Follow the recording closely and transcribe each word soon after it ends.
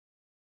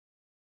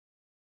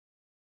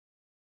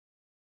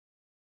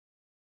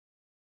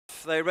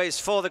off. They race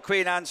for the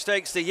Queen Anne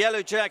Stakes. The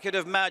yellow jacket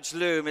of Match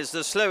Loom is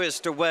the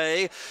slowest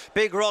away.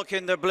 Big Rock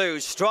in the blue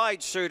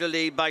strides through to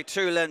lead by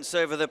 2 lengths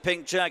over the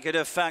pink jacket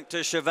of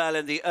Factor Cheval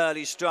in the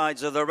early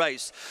strides of the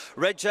race.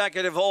 Red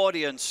jacket of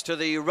Audience to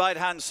the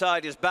right-hand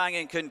side is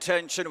banging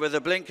contention with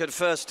a blinkered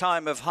first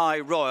time of High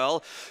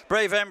Royal.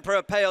 Brave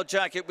Emperor, pale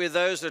jacket with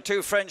those. The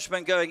 2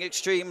 Frenchmen going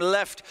extreme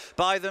left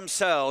by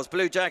themselves.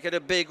 Blue jacket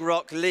of Big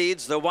Rock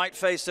leads. The white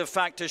face of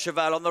Factor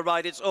Cheval on the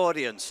right, it's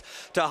Audience.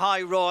 To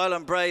High Royal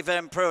and Brave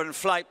Emperor and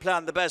Flight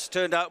Plan, the best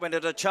turned out went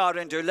to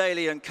Charyn,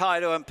 Jubilee and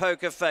Kylo and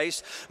Poker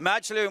Face.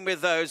 Match Loom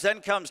with those.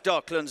 Then comes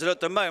Docklands, and at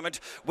the moment,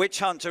 Witch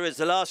Hunter is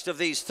the last of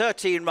these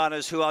 13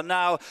 runners who are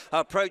now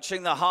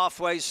approaching the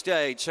halfway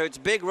stage. So it's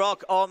Big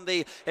Rock on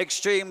the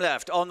extreme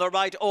left. On the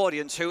right,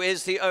 Audience, who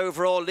is the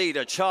overall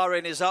leader.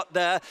 Charyn is up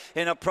there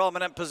in a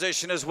prominent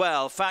position as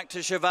well.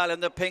 Factor Cheval in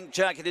the pink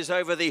jacket is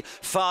over the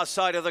far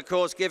side of the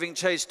course, giving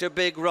chase to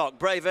Big Rock.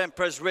 Brave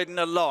Emperor's ridden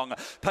along.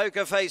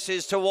 Poker Face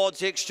is towards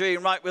the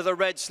extreme right with the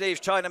red sleeves,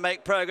 trying to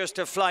make progress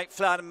to Flight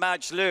Plan and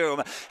Match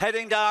Loom.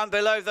 Heading down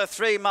below the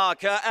 3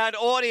 marker, and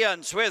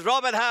Audience with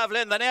Robert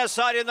Havlin, the near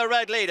side in the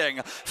red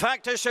leading.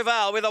 Factor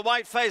Cheval with a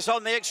white face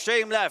on the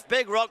extreme left.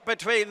 Big Rock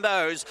between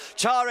those.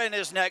 Charyn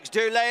is next.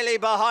 Doolally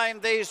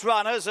behind these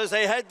runners as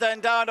they head then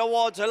down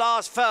towards the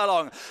last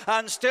furlong.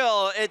 And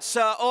still, it's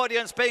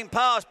Audience being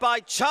passed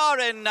by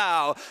Charyn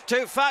now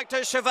to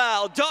Factor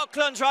Cheval.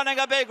 Docklands running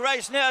a big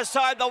race near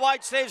side. The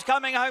white sleeves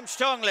coming home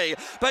strongly.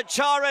 But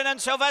Charyn and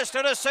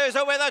Sylvester de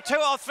Souza with a 2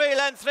 or 3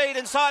 length lead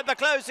inside the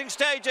closing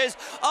stages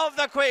of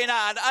the Queen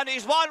Anne. And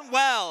he's won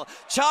well.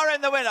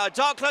 Charyn the winner.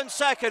 Docklands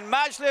second.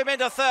 Match Loom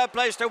into 3rd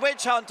place to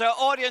Witch Hunter,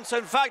 Audience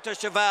and Factor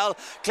Cheval.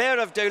 Clear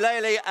of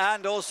Doolally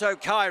and also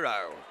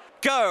Cairo.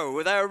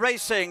 Go! They're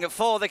racing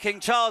for the King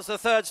Charles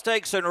III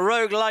Stakes, and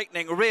Rogue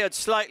Lightning reared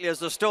slightly as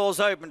the stalls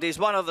opened. He's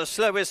one of the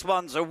slowest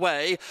ones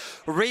away.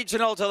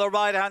 Regional to the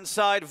right-hand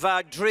side,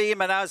 Dream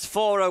and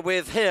Asfoora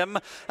with him,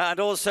 and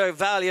also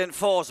Valiant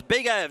Force.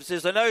 Big Evs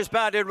is the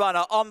nose-banded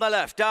runner on the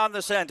left, down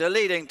the centre,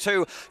 leading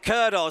to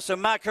Kyprios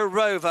and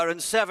Makarova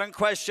and 7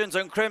 Questions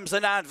and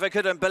Crimson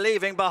Advocate, and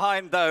believing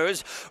behind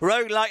those.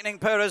 Rogue Lightning,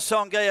 Pura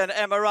Songe and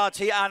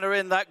Emirati Anna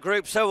in that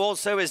group. So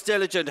also is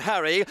Diligent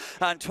Harry,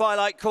 and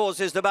Twilight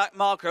Cause is the back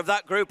marker of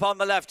that group on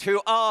the left,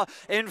 who are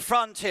in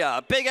front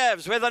here. Big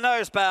Evs with a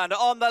noseband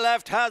on the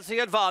left has the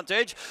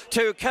advantage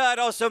to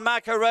Kyprios and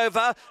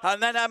Makarova,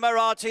 and then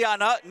Emirati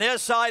Anna. Near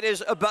side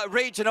is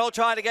Regional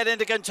trying to get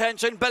into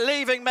contention.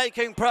 Believing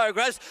making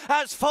progress.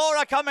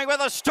 Asfoora coming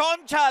with a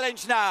strong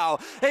challenge now.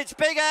 It's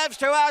Big Evs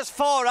to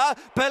Asfoora.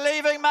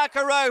 Believing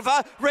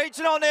Makarova.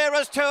 Regional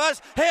nearest to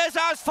us. Here's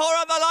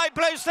Asfoora, the light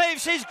blue sleeve.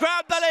 She's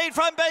grabbed the lead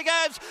from Big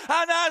Evs,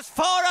 and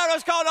Asfoora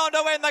has gone on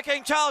to win the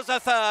King Charles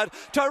III.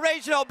 To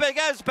Regional, Big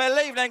Evs,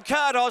 Believing,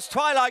 Kyprios,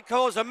 Twilight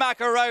Cause and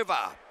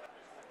Makarova.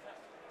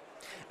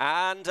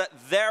 And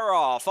they're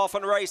off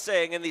and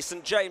racing in the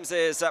St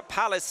James's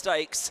Palace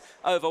Stakes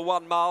over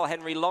 1 mile.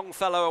 Henry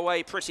Longfellow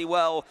away pretty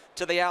well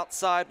to the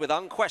outside with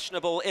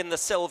Unquestionable in the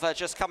silver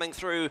just coming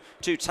through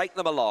to take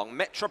them along.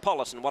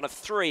 Metropolitan, one of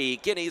 3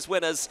 Guineas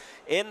winners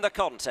in the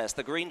contest.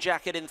 The green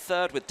jacket in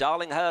 3rd with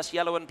Darlinghurst,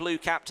 yellow and blue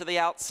cap to the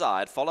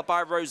outside, followed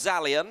by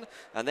Rosallion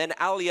and then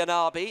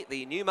Al-Yanabi,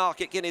 the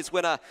Newmarket Guineas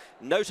winner.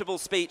 Notable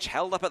speech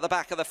held up at the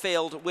back of the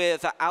field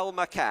with Al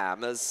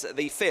Makam as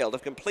the field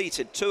have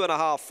completed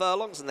 2.5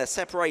 furlongs, and they're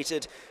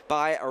separated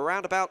by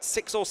around about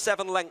 6 or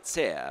 7 lengths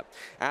here.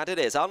 And it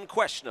is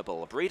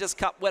Unquestionable, Breeders'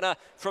 Cup winner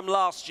from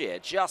last year,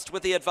 just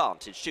with the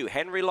advantage to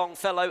Henry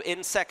Longfellow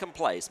in 2nd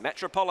place.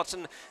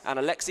 Metropolitan and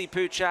Alexis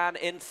Pouchan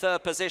in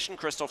 3rd position.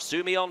 Christophe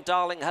Soumillon,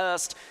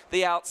 Darlinghurst,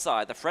 the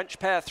outside. The French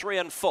pair 3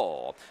 and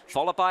 4,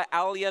 followed by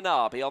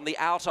Al-Yanabi on the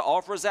outer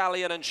of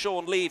Rosallion and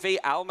Sean Levy.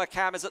 Al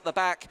Makam is at the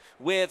back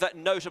with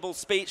Notable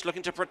Speech,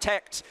 looking to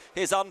protect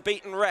his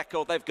unbeaten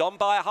record. They've gone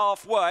by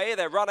halfway.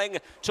 They're running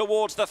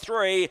towards the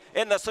 3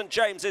 in the St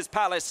James's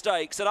Palace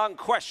Stakes, and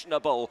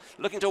Unquestionable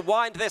looking to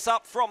wind this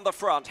up from the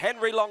front.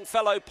 Henry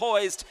Longfellow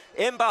poised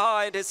in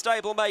behind his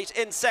stablemate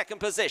in 2nd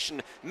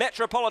position.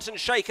 Metropolitan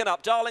shaken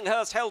up,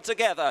 Darlinghurst held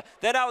together,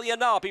 then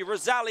Al-Yanabi.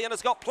 Rosallion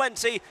has got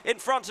plenty in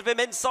front of him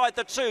inside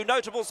the 2.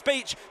 Notable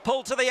Speech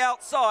pulled to the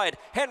outside.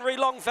 Henry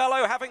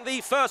Longfellow having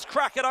the first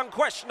crack at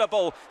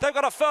Unquestionable. They've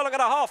got a furlong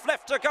and a half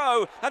left to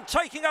go, and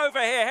taking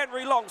over here,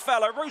 Henry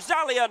Longfellow.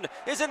 Rosallion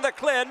is in the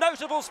clear.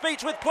 Notable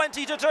Speech with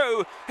plenty to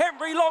do.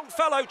 Henry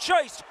Longfellow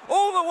chased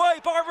all the way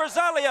by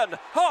Rosallion.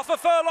 Half a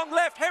furlong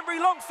left. Henry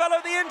Longfellow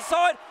the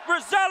inside,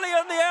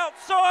 Rosallion the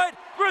outside.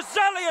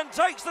 Rosallion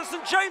takes the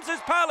St James's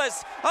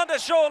Palace under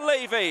Sean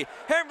Levy.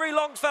 Henry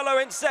Longfellow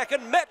in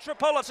 2nd.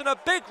 Metropolitan a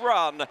big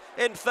run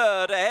in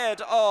 3rd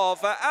ahead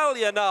of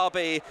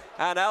Al-Yanabi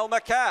and Al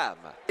Makam.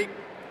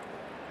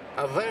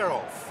 They're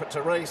off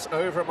to race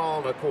over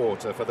 1.25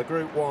 miles for the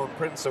Group 1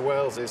 Prince of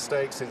Wales's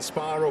Stakes in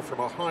Spiral. From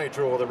a high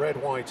draw, the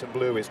red, white and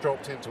blue is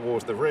dropped in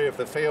towards the rear of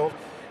the field.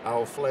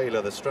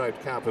 Alflela, the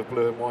striped cap of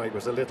blue and white,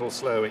 was a little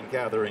slow in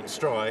gathering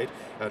stride,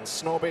 and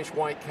snobbish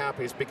white cap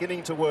is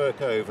beginning to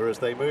work over as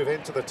they move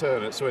into the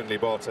turn at Swindley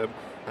Bottom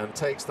and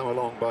takes them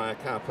along by a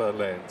couple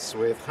lengths,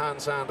 with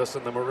Hans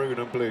Andersen, the maroon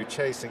and blue,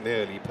 chasing the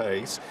early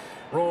pace.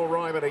 Royal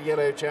Rhyme in a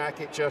yellow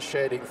jacket just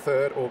shading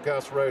third.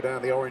 Auguste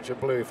Rodin, the orange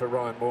and blue for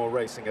Ryan Moore,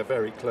 racing a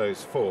very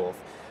close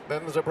fourth.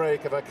 Then there's a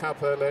break of a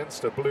couple lengths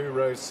to Blue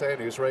Rose Sen,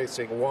 who's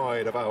racing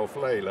wide of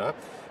Alflela.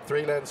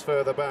 3 lengths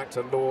further back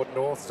to Lord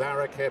North.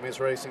 Zarakem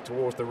is racing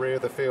towards the rear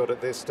of the field at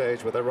this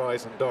stage with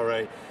Horizon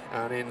Dore.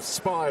 And in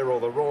Spiral,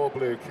 the Royal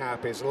Blue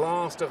Cap is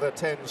last of the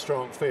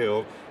 10-strong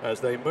field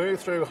as they move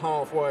through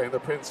halfway in the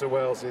Prince of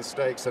Wales'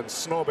 stakes, and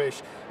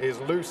Snobbish is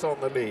loose on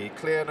the lead,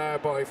 clear now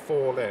by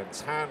 4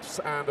 lengths. Hans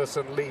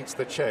Andersen leads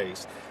the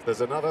chase.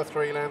 There's another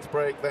 3-length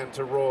break then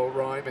to Royal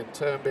Rhyme, in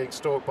turn being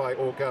stalked by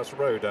Auguste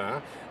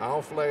Rodin.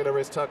 Alflela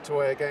is tucked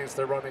away against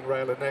the running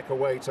rail, a neck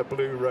away to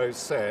Blue Rose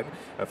Sen.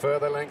 A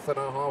further length and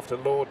a half to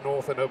Lord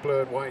North in a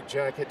blue and white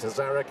jacket, to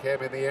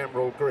Zarakem in the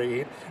emerald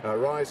green.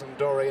 Horizon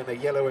Dore in the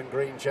yellow and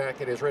green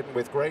jacket is ridden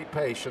with great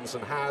patience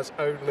and has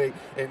only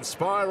In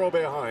Spiral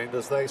behind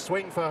as they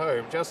swing for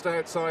home just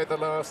outside the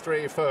last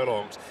 3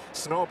 furlongs.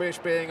 Snobbish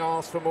being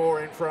asked for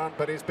more in front,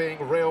 but is being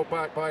reeled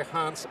back by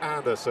Hans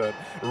Andersen.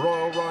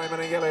 Royal Rhyme in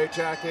a yellow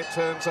jacket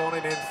turns on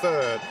in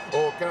third.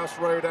 Auguste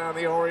Rodin,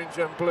 the orange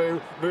and blue,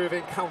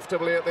 moving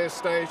comfortably at this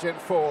stage in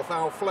fourth.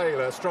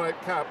 Alflela,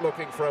 striped cap,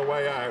 looking for a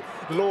way out.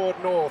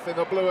 Lord North in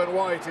the blue and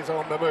white is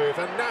on the move,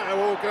 and now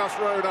Auguste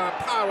Rodin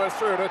powers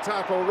through to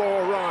tackle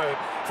Royal Rhyme.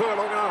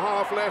 Furlong and a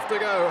half left to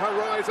go.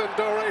 Horizon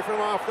Dore from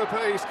half the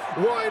pace,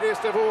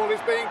 widest of all,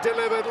 is being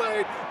delivered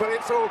late, but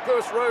it's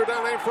Auguste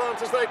Rodin in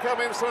front as they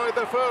come inside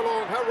the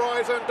furlong.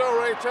 Horizon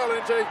Dore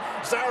challenging.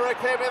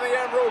 Zarakem in the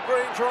emerald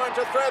green trying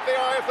to thread the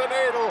eye of the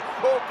needle.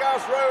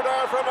 Auguste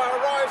Rodin from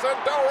Horizon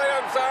Dore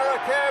and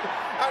Zarakem,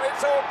 and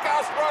it's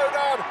Auguste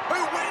Rodin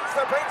who wins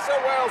the Prince of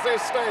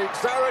Wales' stake.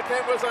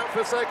 Zarakem was up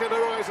for second,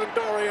 Horizon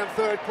Dore and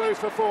third, close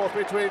for fourth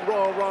between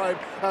Royal Rhyme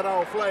and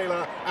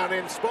Alflela, and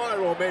in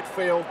Spiral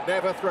midfield,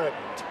 never threatened.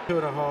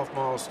 2.5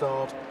 mile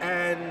start,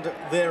 and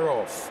they're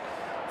off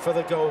for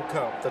the Gold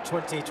Cup, the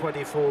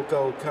 2024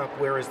 Gold Cup.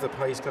 Where is the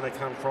pace going to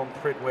come from?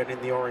 Pridwen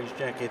in the orange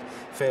jacket,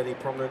 fairly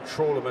prominent.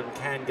 Trawlerman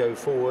can go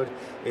forward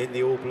in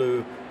the all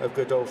blue of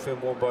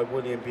Godolphin, worn by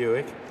William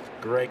Buick.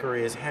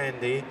 Gregory is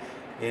handy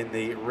in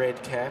the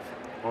red cap.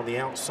 On the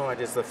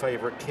outside is the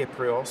favourite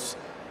Kyprios,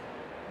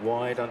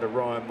 wide under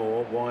Ryan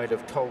Moore, wide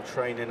of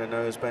Coltrane in a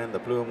noseband, the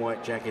blue and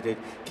white jacketed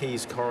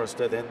Keys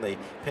Chorister, then the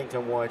pink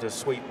and white of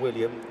Sweet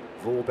William.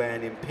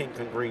 Vauban in pink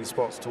and green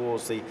spots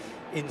towards the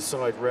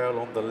inside rail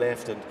on the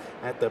left, and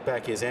at the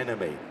back is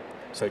Enemy.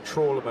 So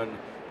Trawlerman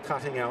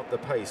cutting out the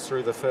pace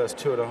through the first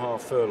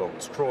 2.5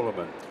 furlongs.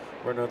 Trawlerman,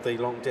 winner of the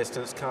long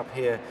distance cup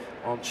here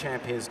on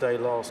Champions Day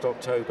last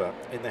October,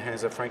 in the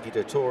hands of Frankie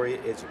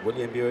Dettori. It's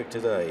William Buick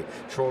today.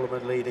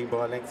 Trawlerman leading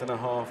by a length and a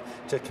half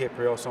to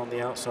Kyprios on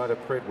the outside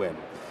of Pridwen.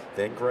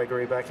 Then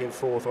Gregory back in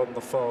fourth on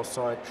the far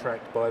side,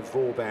 tracked by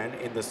Vauban.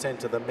 In the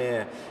centre, the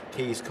mare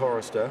Keys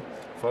Chorister,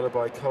 followed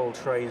by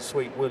Coltrane,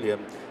 Sweet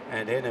William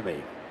and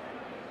Enemy.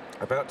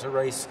 About to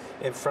race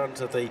in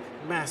front of the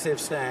massive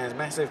stands,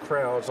 massive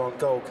crowds on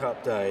Gold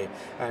Cup Day,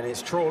 and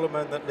it's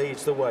Trawlerman that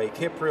leads the way.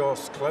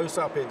 Kyprios close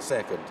up in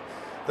second,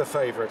 the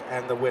favourite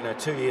and the winner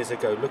 2 years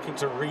ago, looking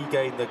to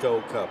regain the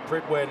Gold Cup.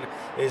 Pridwen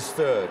is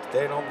third.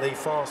 Then on the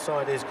far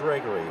side is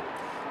Gregory.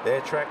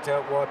 They're tracked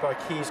out wide by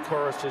Keys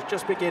Chorister,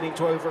 just beginning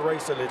to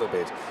over-race a little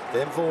bit.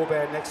 Then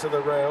Vauban next to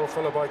the rail,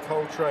 followed by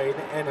Coltrane,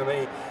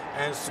 Enemy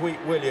and Sweet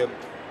William,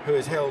 who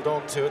is held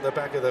on to at the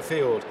back of the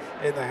field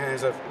in the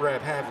hands of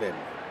Rab Havlin.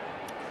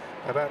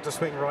 About to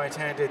swing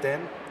right-handed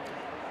then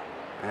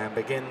and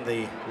begin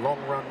the long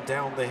run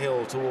down the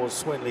hill towards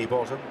Swindley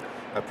Bottom,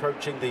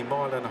 approaching the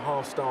 1.5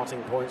 mile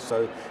starting point.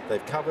 So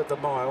they've covered the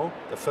mile,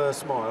 the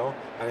first mile,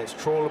 and it's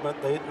Trawlerman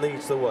that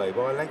leads the way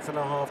by a length and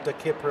a half to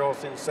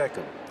Kyprios in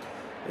second.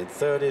 In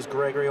third is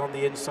Gregory on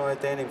the inside,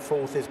 then in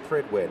fourth is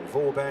Pridwen.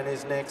 Vauban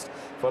is next,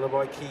 followed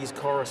by Keys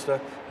Chorister,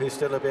 who's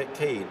still a bit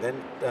keen.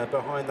 Then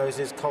behind those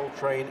is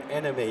Coltrane,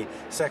 Enemy,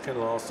 second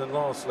last, and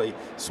lastly,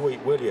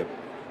 Sweet William.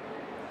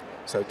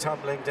 So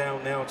tumbling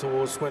down now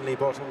towards Swindley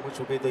Bottom, which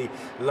will be the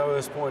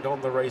lowest point on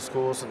the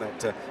racecourse, and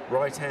that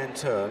right-hand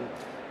turn.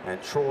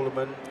 And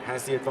Trawlerman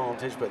has the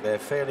advantage, but they're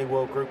fairly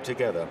well grouped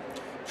together.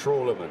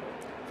 Trawlerman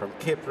from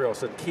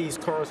Kyprios and Keys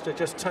Chorister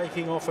just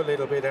taking off a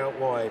little bit out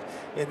wide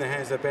in the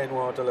hands of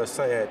Benoit de la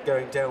Sayette,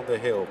 going down the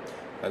hill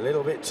a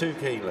little bit too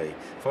keenly,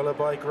 followed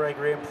by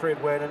Gregory and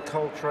Pridwen and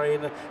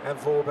Coltrane and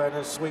Vauban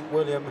and Sweet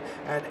William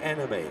and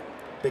Enemy.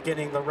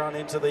 Beginning the run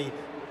into the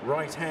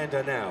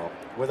right-hander now,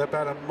 with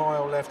about a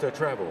mile left to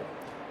travel,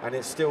 and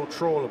it's still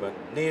Trawlerman,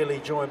 nearly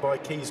joined by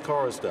Keys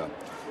Chorister.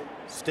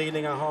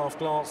 Stealing a half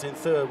glance in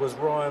third was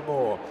Ryan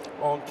Moore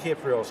on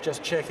Kyprios,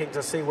 just checking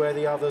to see where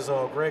the others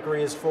are.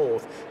 Gregory is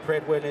fourth,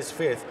 Pridwen is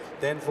fifth,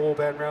 then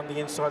Vauban round the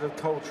inside of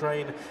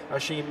Coltrane,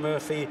 Ashim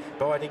Murphy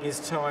biding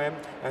his time,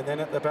 and then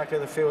at the back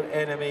of the field,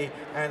 Enemy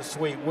and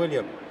Sweet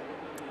William.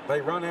 They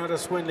run out of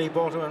Swindley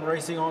Bottom and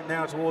racing on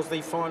now towards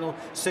the final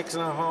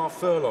 6.5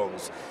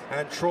 furlongs.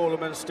 And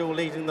Trawlerman still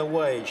leading the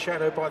way,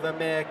 shadowed by the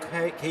mare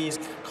Keys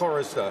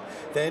Chorister.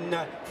 Then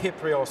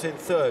Kyprios in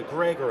third,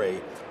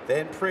 Gregory.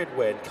 Then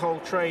Pridwen,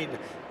 Coltrane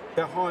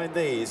behind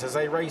these as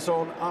they race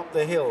on up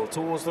the hill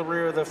towards the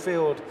rear of the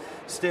field.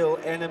 Still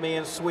Enemy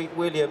and Sweet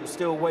William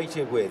still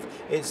waited with.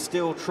 It's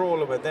still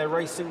Trawlerman. They're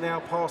racing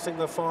now, passing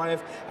the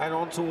 5 and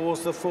on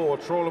towards the 4.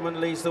 Trawlerman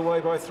leads the way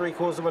by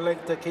 3/4 of a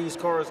length to Keys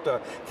Chorister.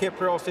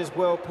 Kyprios is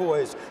well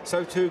poised,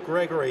 so too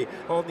Gregory.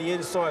 On the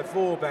inside,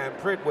 Vauban,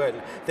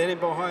 Pridwen, then in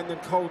behind them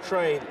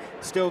Coltrane,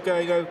 still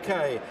going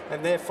okay,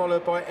 and they're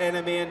followed by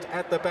Enemy, and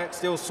at the back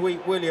still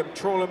Sweet William.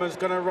 Trawlerman's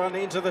going to run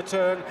into the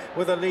turn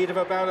with a lead of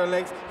about a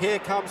length. Here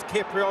comes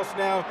Kyprios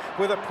now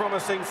with a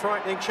promising,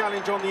 frightening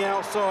challenge on the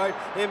outside.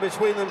 In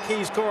between them,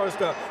 Keys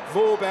Chorister.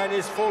 Vauban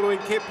is following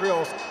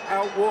Kyprios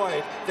out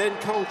wide. Then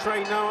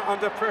Coltrane now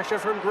under pressure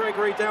from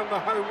Gregory down the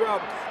home run.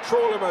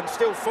 Trawlerman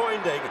still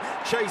finding,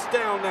 chased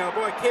down now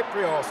by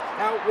Kyprios.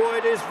 Out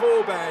wide is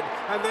Vauban,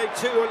 and they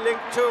two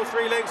or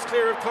three lengths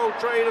clear of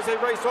Coltrane as they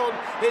race on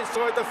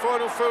inside the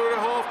final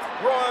 4.5.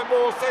 Ryan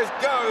Moore says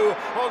go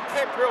on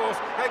Kyprios,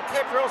 and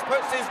Kyprios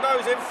puts his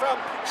nose in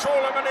front.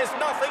 Trawlerman is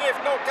nothing if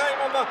not game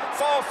on the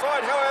far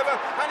side, however,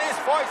 and is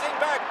fighting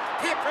back.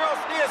 Kyprios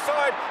near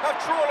side of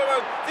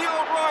Trawlerman, the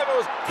old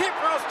rivals.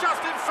 Kyprios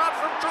just in front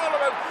from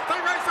Trawlerman. They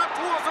race up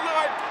towards the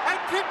line, and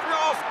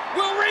Kyprios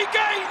will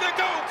regain the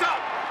Gold Cup.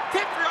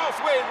 Kyprios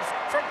wins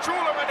from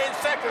Trawlerman in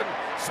second.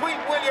 Sweet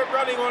William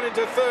running on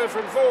into third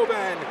from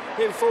Vauban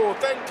in fourth.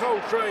 Then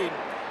Coltrane,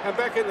 and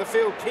back in the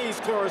field Keys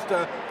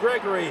Chorister,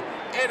 Gregory,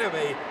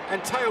 Enemy,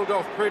 and tailed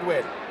off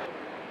Pridwen.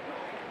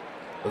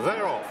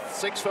 They're off.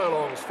 6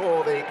 furlongs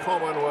for the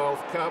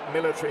Commonwealth Cup.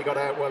 Military got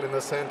out well in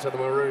the centre, the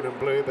maroon and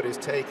blue, but is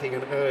taking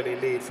an early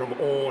lead from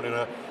Orne in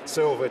a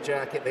silver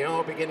jacket. They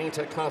are beginning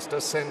to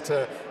cluster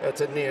centre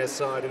to near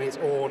side, and it's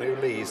Orne who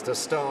leads. To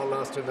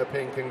Starlust in the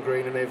pink and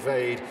green, and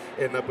Evade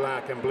in the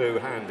black and blue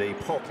handy.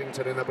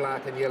 Pocklington in the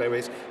black and yellow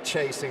is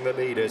chasing the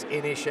leaders.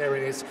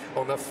 Inisherin is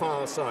on the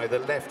far side, the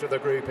left of the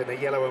group in the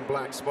yellow and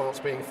black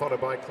spots, being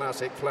followed by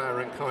Classic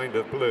Flower and Kind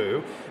of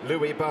Blue.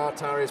 Louis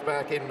Bartar is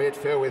back in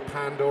midfield with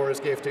Pandora's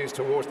Gift, who's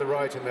towards the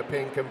right in the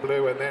pink and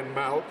blue, and then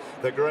Mal.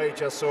 The grey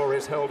Jasor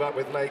is held up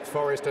with Lake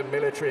Forest and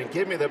Military, and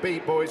Give Me the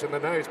Beat Boys and the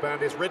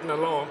noseband is ridden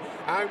along,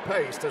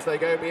 outpaced as they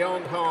go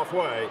beyond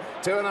halfway.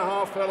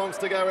 2.5 furlongs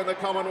to go in the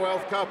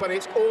Commonwealth Cup, and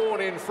it's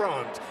Orne in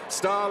front.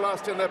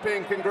 Starlust in the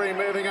pink and green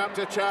moving up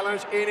to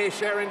challenge.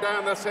 Inisherin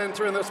down the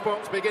centre in the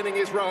spots beginning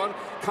his run.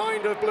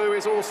 Kind of Blue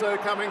is also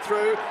coming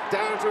through,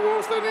 down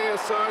towards the near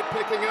side,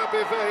 picking up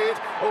Evade,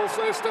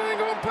 also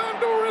staying on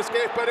Pandora's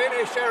Gift, but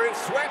Inisherin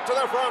swept to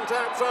the front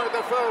outside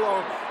the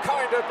furlong.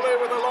 Kind of Blue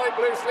with the light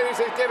blue sleeves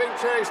is giving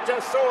chase.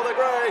 Just Saw the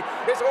grey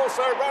is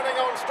also running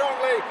on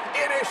strongly.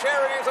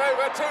 Inisherin is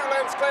over 2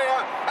 lengths clear.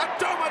 A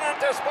dominant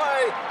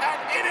display, and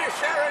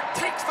Inisherin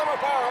takes them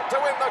apart to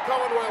win the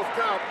Commonwealth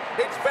Cup.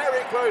 It's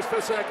very close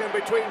for second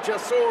between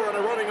Jasor and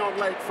a running on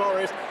Lake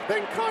Forest,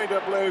 then Kind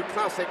of Blue,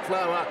 Classic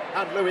Flower,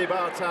 and Louis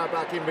Bartar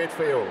back in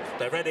midfield.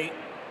 They're ready,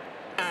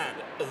 and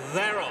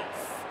they're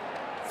off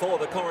for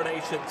the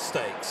Coronation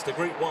Stakes. The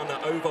Group 1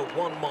 over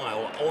 1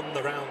 mile on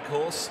the round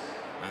course.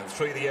 And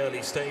through the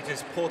early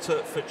stages,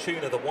 Porta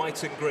Fortuna, the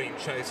white and green,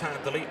 shows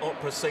handily.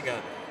 Opera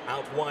Singer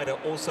out wider,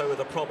 also with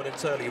a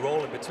prominent early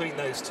roll, and between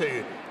those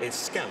two is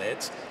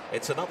Skellet.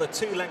 It's another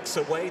 2 lengths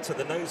away to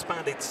the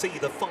nose-banded See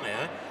the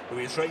Fire, who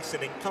is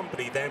racing in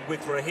company then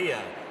with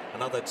Rahia.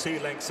 Another 2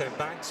 lengths and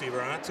back to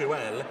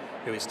Ratuel,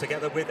 who is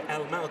together with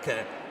El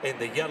Malka in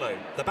the yellow.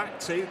 The back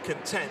two,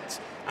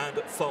 Content and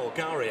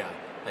Folgaria.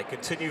 They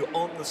continue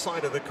on the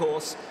side of the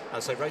course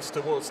as they race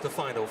towards the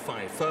final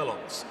 5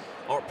 furlongs.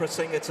 Opera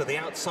Singer to the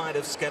outside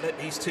of Skellet.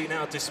 These two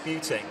now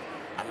disputing.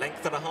 A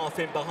length and a half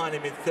in behind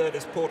him in third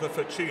is Porta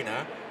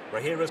Fortuna.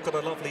 Rahira's got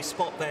a lovely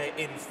spot there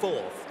in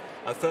fourth.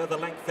 A further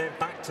length then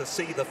back to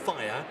See the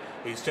Fire,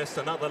 who's just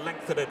another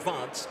length in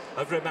advance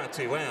of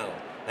Rematuel.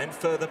 Then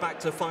further back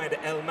to find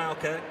El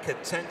Malka,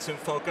 Content and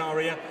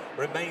Folgaria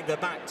remain the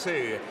back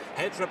two.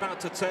 Heads are about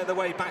to turn the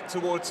way back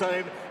towards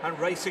home and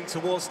racing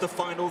towards the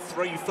final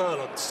 3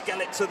 furlongs.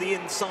 Skellet to the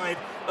inside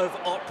of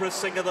Opera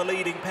Singer, the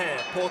leading pair.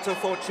 Porta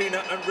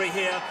Fortuna and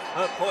Rahia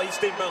are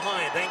poised in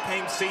behind. Then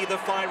came See the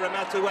Fire,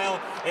 Rematuel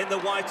in the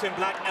white and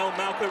black. El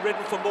Malka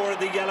ridden for more of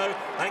the yellow.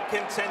 And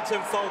Content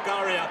and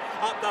Folgaria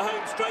up the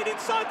home straight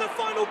inside the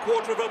final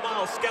 1/4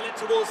 mile. Skellet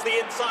towards the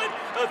inside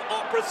of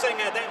Opera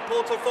Singer. Then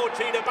Porta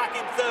Fortuna back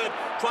in third,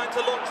 trying to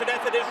launch an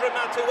effort is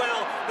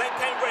Rematuel. Then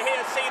came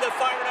Rahia, See the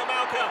Fire and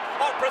Malka.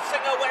 Opera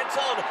Singer went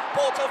on.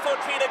 Porta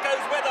Fortuna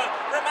goes with her.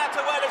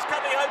 Rematuel is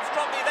coming home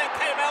strongly. Then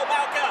came El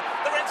Malka.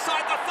 They're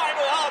inside the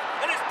final half,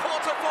 and it's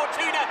Porta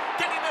Fortuna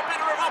getting the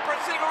better of Opera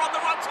Singer on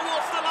the run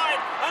towards the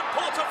line. And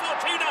Porta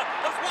Fortuna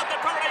has won the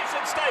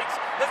Coronation Stakes,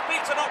 has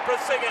beaten Opera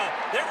Singer.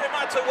 Then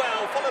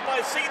Rematuel, followed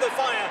by See the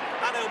Fire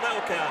and El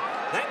Malka.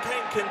 Then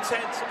came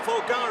Content,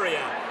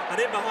 Folgaria, and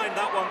in behind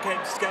that one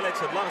came Skellet,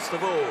 and last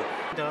of all.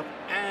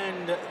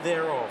 And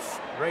they're off,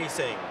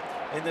 racing.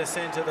 In the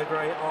centre, the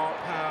great Art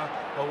Power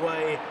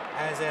away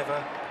as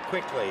ever.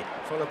 Quickly,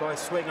 followed by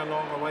Swing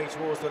Along away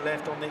towards the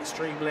left. On the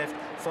extreme left,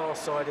 far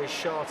side is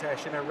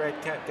Chartash in a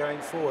red cap going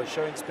forward.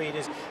 Showing speed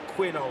is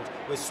Quinault,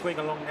 with Swing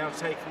Along now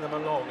taking them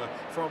along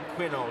from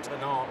Quinault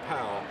and Art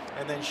Power.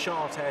 And then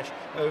Chartash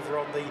over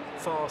on the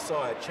far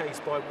side,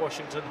 chased by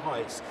Washington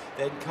Heights.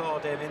 Then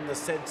Khaadem in the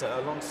centre,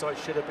 alongside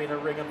should have been a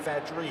Ring and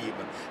Vadream.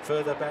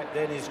 Further back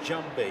then is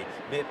Jumbi.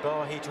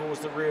 Mitbahi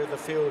towards the rear of the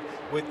field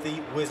with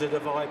the Wizard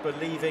of I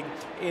Believing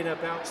in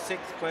about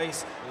 6th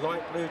place.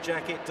 Light blue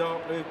jacket,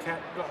 dark blue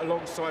cap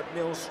alongside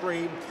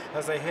Millstream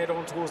as they head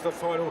on towards the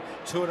final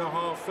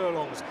 2.5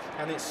 furlongs,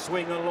 and it's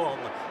Swing Along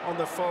on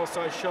the far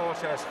side.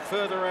 Chartash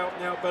further out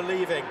now,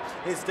 Believing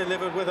is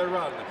delivered with a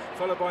run,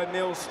 followed by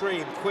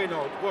Millstream,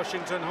 Quinault,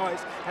 Washington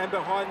Heights, and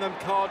behind them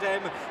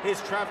Khaadem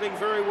is travelling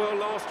very well,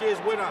 last year's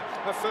winner,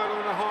 a furlong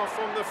and a half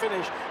from the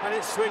finish, and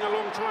it's Swing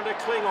Along trying to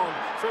cling on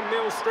from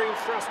Millstream,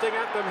 thrusting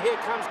at them. Here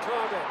comes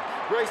Khaadem,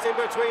 racing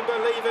between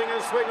Believing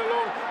and Swing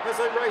Along as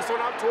they race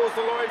on up towards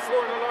the line,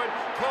 flooring the line.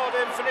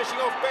 Khaadem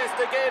finishing off best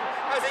again,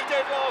 as he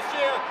did last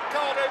year.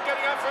 Khaadem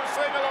getting up from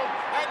Swing Along,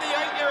 and the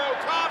 8-year-old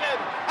Khaadem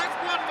has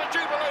won the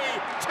Jubilee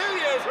 2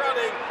 years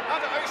running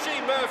under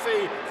Oisin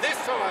Murphy. This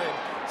time,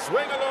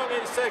 Swing Along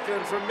in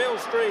second from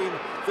Millstream,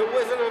 the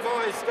Wizard of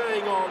I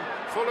staying on,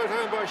 followed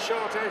home by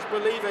Chartash,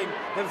 Believing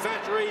and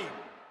Vadream.